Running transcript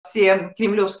все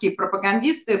кремлевские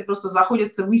пропагандисты просто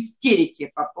заходятся в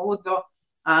истерике по поводу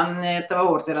этого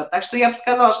ордера. Так что я бы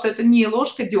сказала, что это не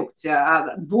ложка дегтя,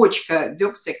 а бочка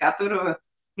дегтя, которую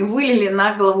вылили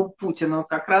на голову Путину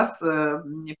как раз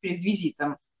перед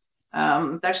визитом.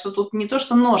 Так что тут не то,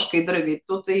 что ножкой дрыгать,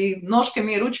 тут и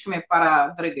ножками, и ручками пора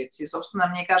дрыгать. И, собственно,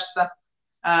 мне кажется,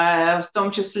 в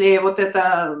том числе вот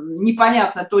это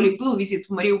непонятно, то ли был визит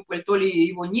в Мариуполь, то ли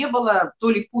его не было, то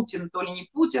ли Путин, то ли не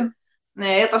Путин.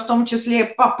 Это в том числе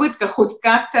попытка хоть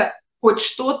как-то, хоть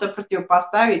что-то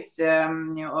противопоставить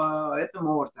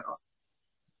этому ордеру.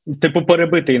 Типу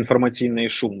перебити інформаційний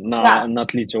шум на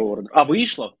тлі цього ордеру. А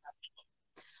вийшло?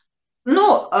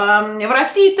 Ну, в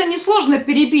России это несложно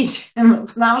перебить,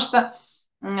 потому что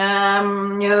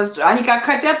они как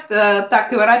хотят,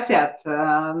 так и воротят.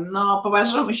 Но по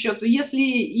большому счету, если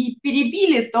и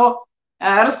перебили, то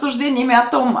рассуждениями о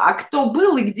том, а кто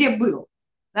был и где был.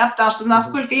 Да, потому что,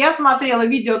 насколько я смотрела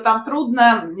видео, там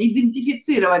трудно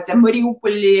идентифицировать, а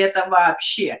Мариуполь ли это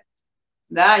вообще.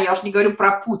 Да, я уж не говорю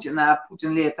про Путина, а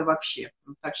Путин ли это вообще.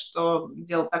 Так что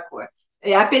дело такое.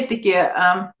 И опять-таки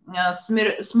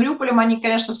с Мариуполем они,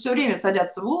 конечно, все время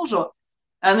садятся в лужу,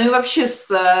 ну и вообще с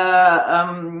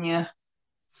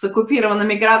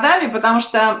оккупированными городами, потому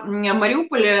что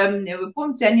Мариуполь, вы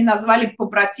помните, они назвали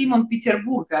побратимом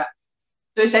Петербурга.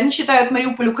 То есть они считают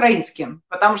Мариуполь украинским,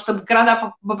 потому что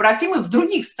города-побратимы в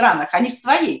других странах, они в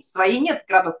своей нет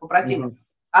городов-побратимов.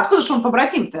 Откуда же он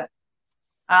побратим-то?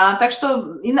 Так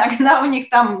что иногда у них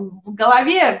там в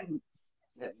голове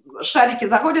шарики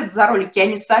заходят за ролики, и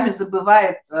они сами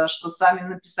забывают, что сами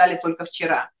написали только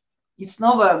вчера. И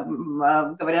снова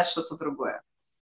говорят что-то другое.